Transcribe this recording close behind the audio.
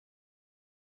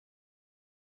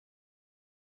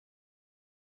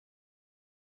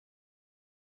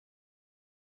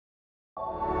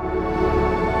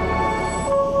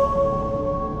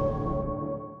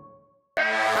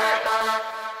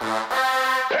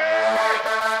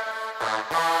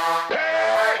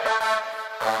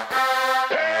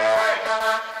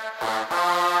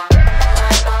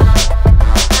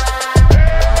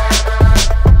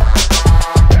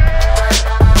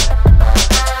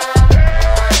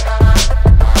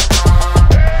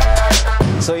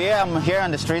I'm here on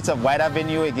the streets of White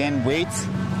Avenue again. Wait.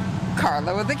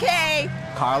 Carla with a K.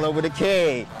 Carla with a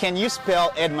K. Can you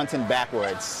spell Edmonton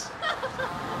backwards?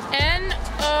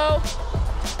 N-O-T-M-O-M-D-E.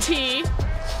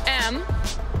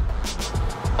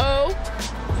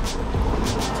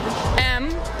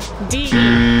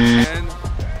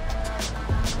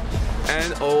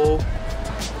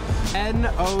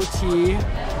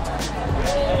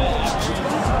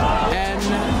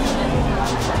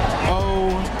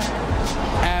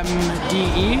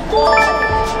 N-O-T-N-O-M-D-E.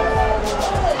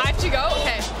 I have to go?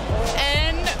 Okay.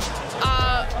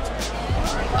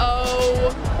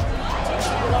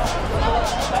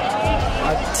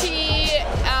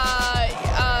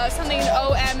 Something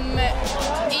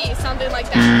O-M-E, something like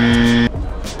that.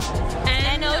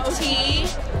 N-O-T.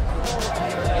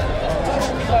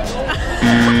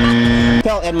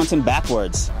 Spell Edmonton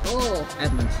backwards. Oh,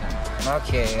 Edmonton.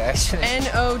 Okay, actually.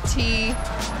 N-O-T-O-M-D-E.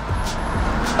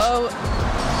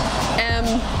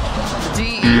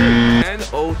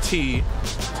 N-O-T-N-O-M-D-E.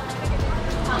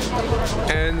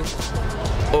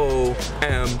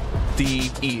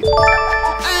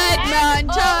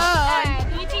 Edmonton!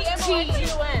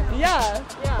 E-D-M-O-N-T-U-N. Yeah.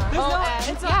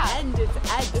 It's not end, it's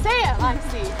ed. Say it,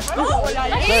 Lexi.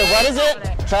 Wait, what is it?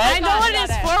 Try I it. know it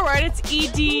is forward. It's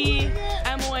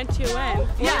E-D-M-O-N-T-O-N.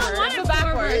 Yeah, I want it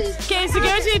backwards. Okay, so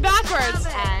give it to me backwards.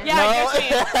 Yeah, No. give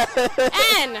it to me.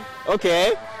 N.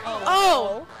 Okay.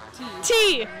 O.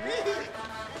 T.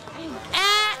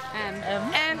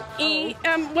 N-E.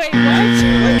 Wait, what?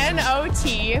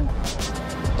 N-O-T.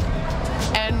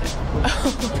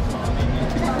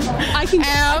 I can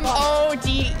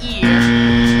M-O-D-E.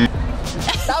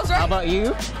 That was right. How about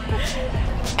you?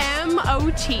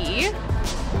 M-O-T.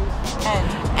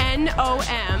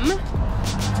 N-O-M-E-D.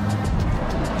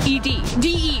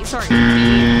 D-E, sorry.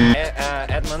 D-E.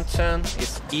 Edmonton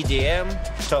is EDM,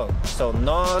 so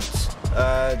not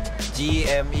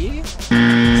GME.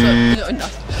 No, no.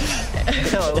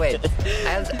 No, wait.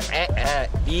 And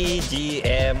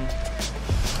EDM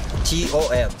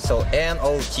TON, so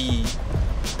NOTMGE.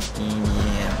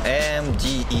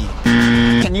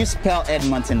 Can you spell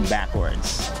Edmonton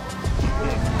backwards?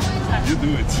 You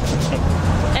do it.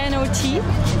 N-O-T.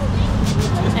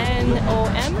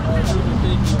 N-O-M-E-D.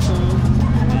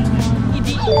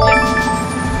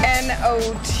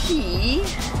 N-O-T.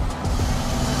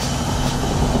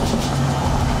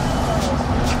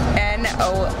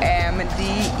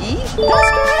 N-O-M-D-E.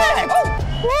 That's correct!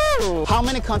 Woo! How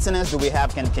many continents do we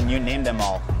have? Can you name them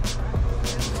all?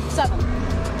 7.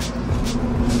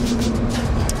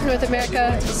 North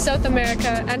America, South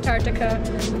America, Antarctica,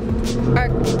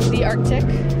 the Arctic,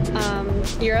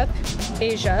 Europe,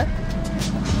 Asia,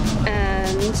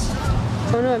 and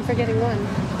oh no, I'm forgetting one.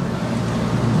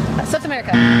 South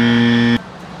America.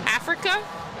 Africa.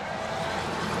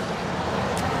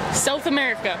 South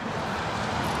America.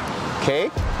 Okay.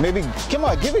 Maybe, come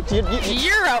on, give it.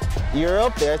 Europe.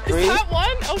 Europe, there are 3. Is that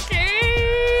one?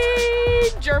 Okay.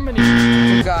 Germany.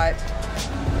 We got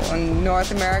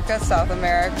North America, South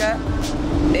America,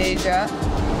 Asia,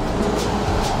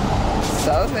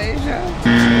 South Asia.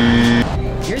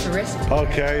 Here's the rest.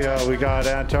 Okay, we got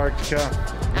Antarctica,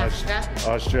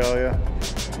 Australia,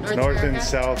 North and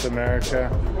South America,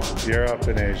 Europe,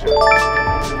 and Asia.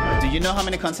 Do you know how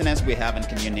many continents we have and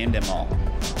can you name them all?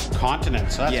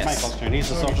 Continents. So that's Yes. my question.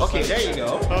 He's a social Okay, there you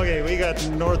go. Okay, we got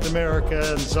North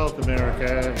America and South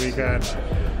America. We got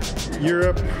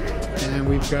Europe, and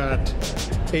we've got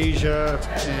Asia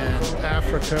and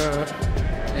Africa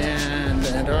and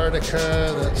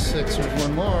Antarctica. That's 6. There's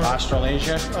one more.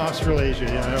 Australasia. Australasia,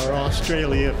 yeah, or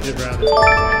Australia if you'd rather. So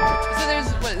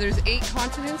there's 8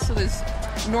 continents. So there's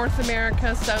North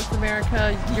America, South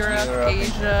America, Europe.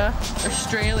 Asia,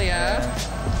 Australia,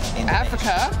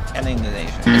 Africa, and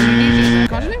Indonesia. Indonesia. Is it a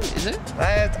continent? Is it?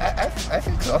 I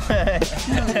think so.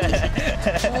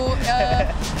 Well,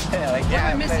 Like, what am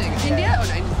I missing? maybe, India? Oh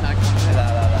no, India's not a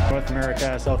continent. North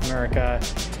America, South America,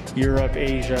 Europe,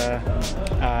 Asia,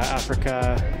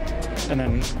 Africa, and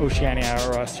then Oceania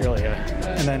or Australia,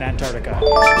 and then Antarctica.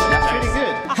 That's pretty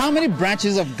good. How many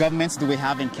branches of governments do we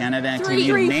have in Canada and can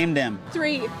you name them?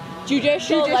 3.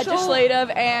 Judicial,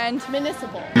 legislative, and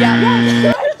Municipal.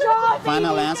 yeah. Good job,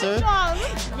 Final baby. answer? Good job.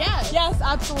 Yes. Yes,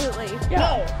 absolutely.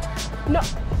 No. No.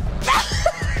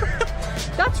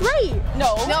 That's right.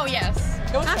 No. No. Yes.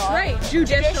 No, it's that's not. Right.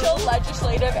 Judicial,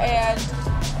 legislative, and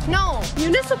No.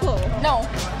 municipal. No.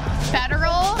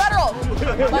 Federal. Federal.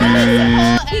 Municipal.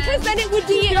 Because then it would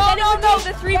be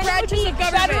the 3 branches of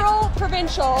government. Federal,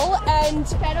 provincial, and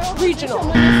regional.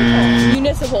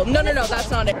 Municipal. No, that's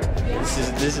not it.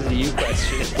 This is a you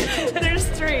question. There's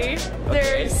 3.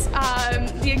 There's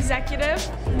the executive,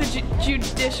 the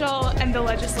judicial, and the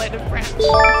legislative branch. 4,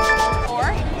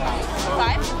 5.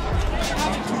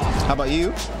 How about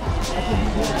you?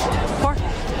 4.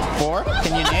 4?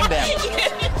 Can you name them?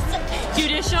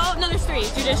 Judicial. No, there's 3.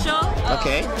 Judicial.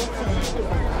 Okay.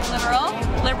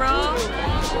 Liberal.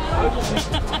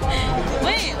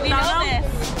 Wait, we know this.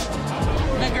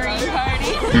 The Green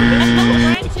Party.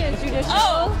 Branches. Judicial.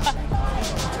 Oh.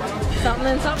 Something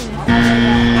and something.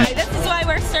 This is why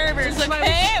we're servers,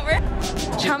 okay?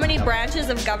 How many branches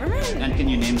of government? And can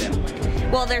you name them?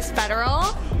 Well, there's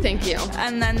federal. Thank you.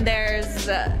 And then there's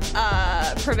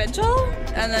provincial.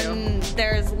 And then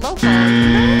there's local.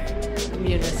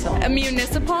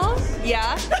 Municipal.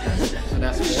 Yeah. So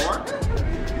that's 4?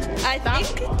 I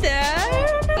think that.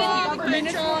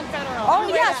 Provincial and federal. Oh,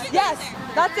 yes.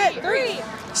 That's it. 3.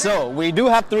 So we do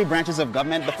have 3 branches of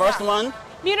government. The first one?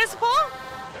 Municipal.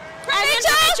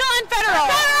 Provincial and federal.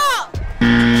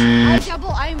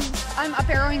 I'm up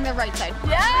arrowing the right side.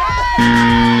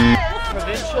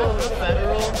 Provincial,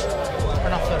 federal, or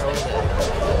not federal, is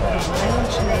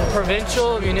it?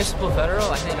 Provincial, municipal, federal,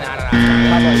 I think, I don't know.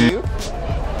 How about you?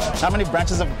 How many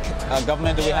branches of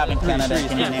government do we have in Canada?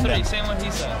 Can you name them? Same what he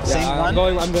said. Same one?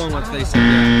 I'm going what they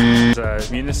said,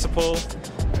 yeah. Municipal,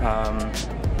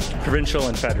 provincial,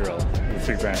 and federal. The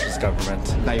 3 branches of government.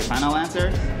 Is that your final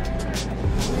answer?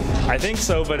 I think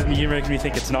so, but you're making me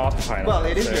think it's not the final Well,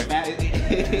 it is answer.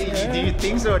 your Do you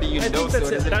think so or do you know so?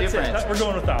 There's a difference. We're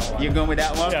going with that one. You're going with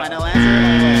that one? Yeah. Final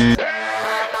answer?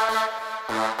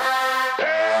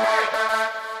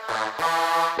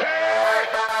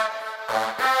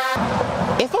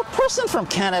 If a person from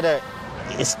Canada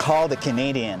is called a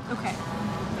Canadian, Okay.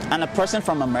 and a person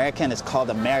from America is called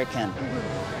American,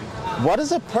 what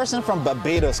is a person from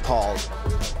Barbados called?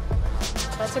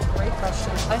 That's a great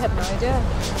question. I have no idea.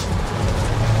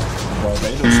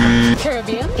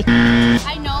 Caribbean?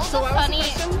 I know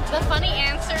the funny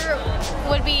answer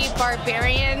would be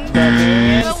barbarian.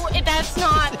 Barbarians? But that's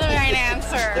not the right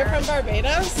answer. They're from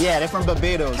Barbados? Yeah, they're from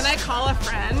Barbados. Can I call a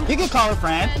friend? You can call a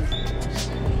friend.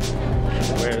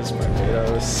 Where's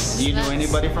Barbados? Do you know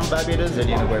anybody from Barbados, or do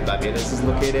you know where Barbados is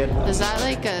located? Is that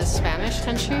like a Spanish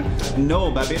country?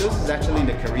 No, Barbados is actually in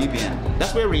the Caribbean.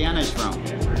 That's where Rihanna is from.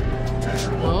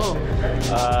 Oh.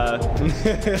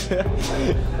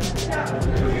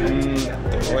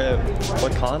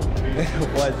 What con?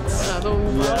 What?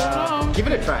 Give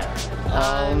it a try.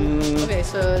 Okay,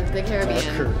 so the Caribbean.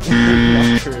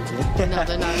 Not Caribbean. No,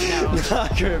 they're not. No. Not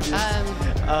Caribbean.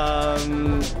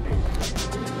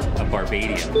 A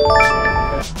Barbadian.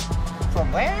 From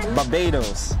where?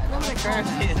 Barbados.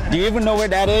 Do you even know where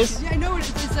that is? Yeah, I know.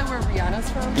 Is that where Rihanna's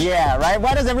from? Yeah, right?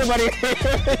 Why does everybody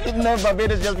know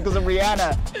Barbados just because of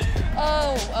Rihanna?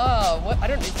 What? I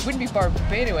don't. It wouldn't be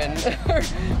Barbadian.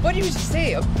 What do you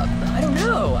say? I don't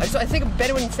know. I think of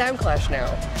Bedouin Sound Clash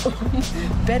now.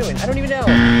 Bedouin. I don't even know.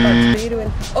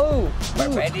 Barbadian. Oh.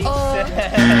 Barbadian.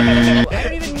 I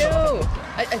don't even know.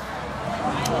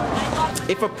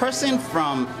 If a person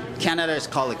from Canada is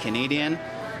called a Canadian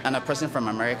and a person from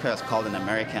America is called an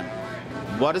American,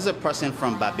 what is a person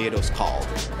from Barbados called?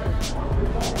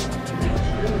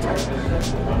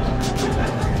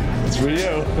 It's for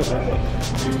you.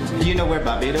 Do you know where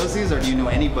Barbados is, or do you know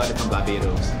anybody from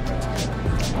Barbados?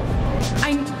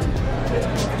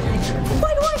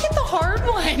 Why do I get the hard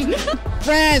one?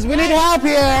 Friends, we need help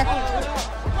here.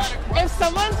 If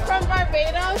someone's from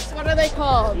Barbados, what are they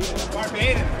called?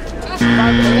 Barbados.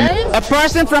 A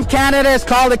person from Canada is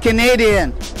called a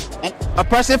Canadian. And a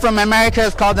person from America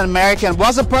is called an American.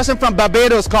 What's a person from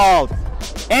Barbados called?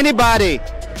 Anybody?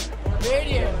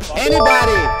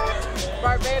 Anybody?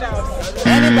 Barbados.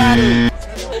 Anybody?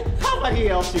 How about he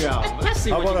helps you out? Let's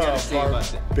see what you got to say about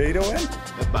that. Barbadoan?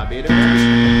 A Barbados?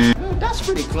 That's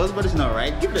pretty close, but it's not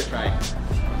right. Give it a try.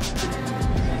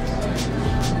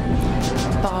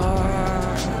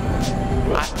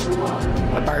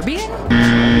 A Barbarian?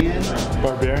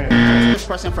 Barbarian. What's this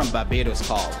person from Barbados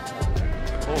called?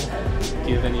 Do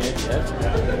you have any idea?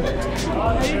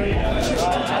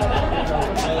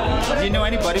 Do you know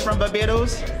anybody from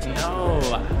Barbados? No.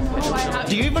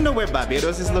 Do you even know where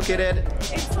Barbados is located?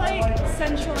 It's like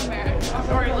Central America,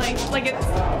 or like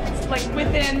it's like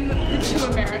within the 2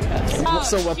 Americas.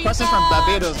 So a person from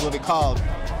Barbados will be called?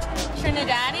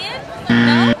 Trinidadian?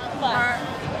 No?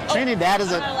 Trinidad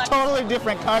is a totally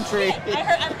different country.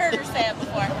 I've heard her say it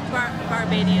before.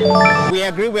 Barbadian. We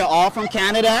agree we're all from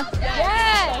Canada?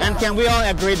 Yes. And can we all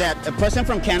agree that a person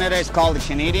from Canada is called a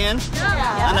Canadian?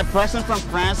 Yeah. And a person from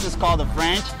France is called a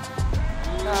French?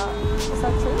 Is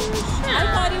that true? I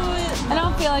thought it was. I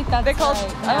don't feel like that's They're called.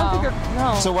 right. I don't think they're.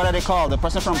 No. So what are they called? The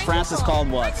person from France is called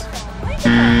what?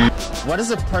 What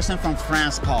is a person from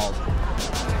France called?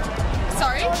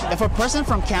 Sorry? If a person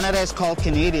from Canada is called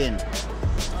Canadian,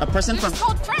 a person from... It's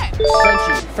called French.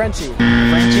 Frenchie.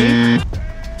 Frenchie?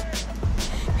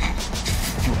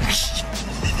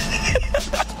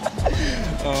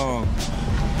 Oh.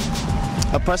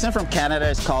 A person from Canada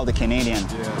is called a Canadian.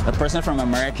 Yeah. A person from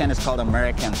American is called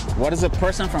American. What is a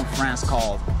person from France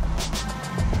called?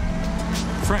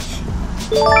 French.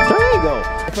 There you go.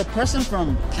 If a person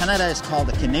from Canada is called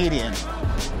a Canadian,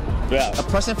 Yeah. a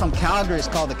person from Calgary is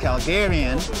called a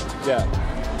Calgarian, Yeah.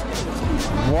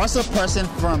 what's a person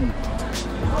from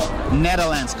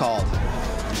Netherlands called?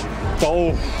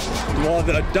 Oh, well,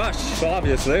 the Dutch,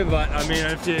 obviously, but I mean,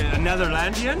 if you're a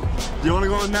Netherlandian, do you want to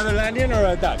go with Netherlandian or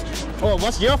a Dutch? Oh,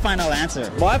 what's your final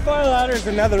answer? My final answer is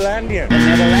a Netherlandian. A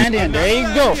Netherlandian. There you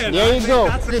go. Netherlandian. There you go.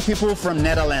 That's What are people from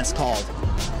Netherlands called?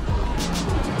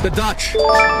 the Dutch.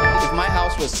 If my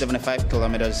house was 75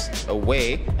 kilometers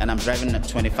away and I'm driving at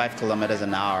 25 kilometers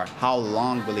an hour, how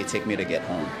long will it take me to get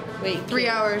home? Wait, 3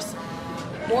 hours.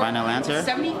 Final answer?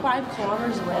 75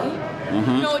 kilometers away?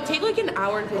 Mm-hmm. No, it'd take like an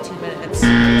hour and 15 minutes.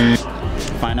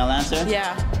 Final answer?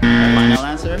 Yeah. Final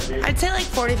answer? I'd say like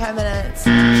 45 minutes.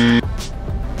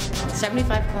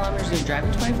 75 kilometers, you're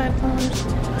driving 25 kilometers?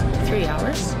 3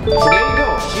 hours? There you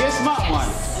go. She's a smart one.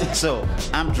 So,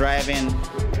 I'm driving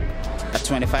at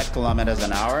 25 kilometers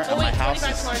an hour, and Oh, wait, my house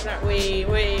 25 is... kilometers an hour.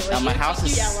 Wait. And my house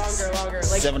is longer.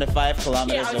 Like, 75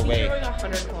 kilometers yeah, I was away. going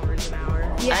 100 kilometers an hour.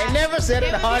 I never said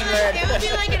it 100. It would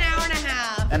be like an hour and a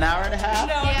half. An hour and a half?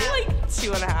 No, it'd be like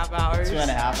 2.5 hours.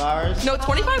 2.5 hours? No,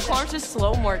 25 kilometers is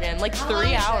slow, Morgan. Like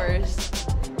 3 hours.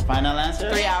 Final answer?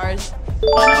 3 hours.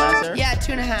 Final answer? Yeah,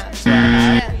 2.5. 2.5?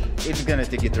 Yeah. It's gonna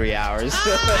take you 3 hours.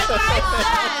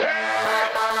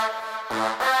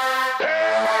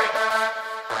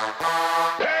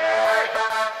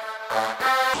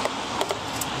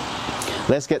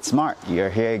 Let's get smart. You're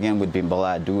here again with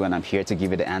Bimbola, and I'm here to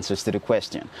give you the answers to the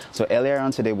question. So earlier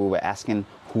on today, we were asking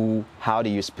how do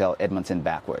you spell Edmonton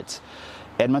backwards?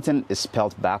 Edmonton is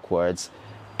spelled backwards,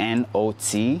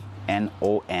 N-O-T-N-O-M-D-E.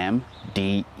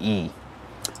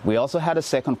 We also had a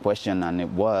second question, and it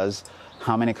was,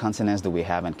 how many continents do we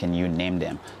have, and can you name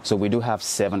them? So we do have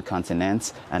 7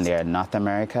 continents, and they are North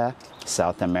America,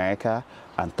 South America,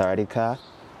 Antarctica,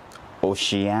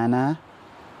 Oceania,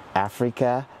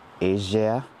 Africa,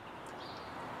 Asia,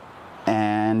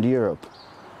 and Europe.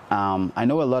 I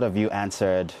know a lot of you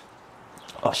answered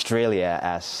Australia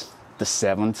as the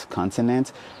 7th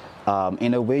continent.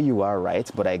 In a way you are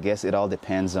right, but I guess it all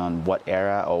depends on what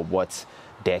era or what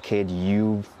decade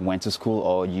you went to school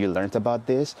or you learned about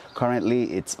this.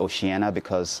 Currently it's Oceania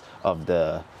because of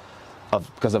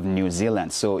New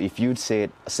Zealand. So if you'd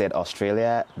said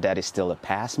Australia, that is still a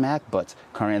pass mark, but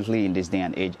currently in this day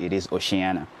and age it is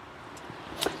Oceania.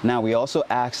 Now, we also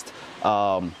asked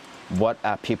what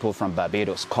are people from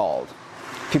Barbados called?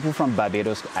 People from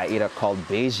Barbados are either called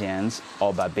Bajans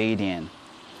or Barbadian.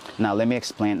 Now, let me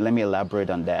elaborate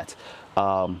on that.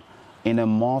 In a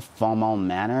more formal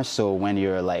manner, so when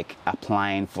you're like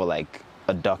applying for like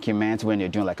a document, when you're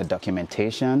doing like a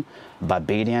documentation,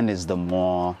 Barbadian is the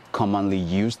more commonly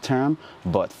used term,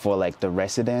 but for like the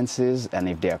residences and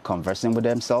if they are conversing with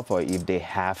themselves or if they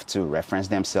have to reference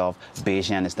themselves,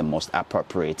 Bajan is the most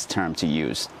appropriate term to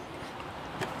use.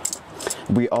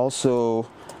 We also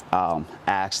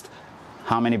asked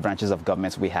how many branches of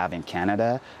government we have in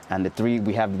Canada, and we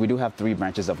do have 3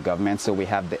 branches of government. So we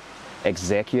have the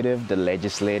executive, the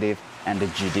legislative, and the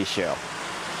judicial.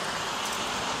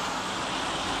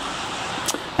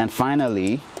 And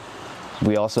finally,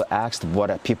 we also asked what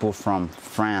are people from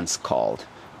France called?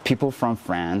 People from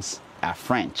France are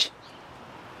French.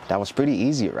 That was pretty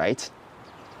easy, right?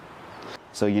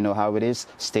 So you know how it is.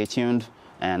 Stay tuned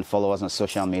and follow us on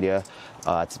social media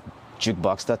at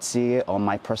jukebox.ca or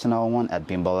my personal one at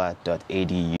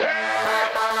bimbola.edu.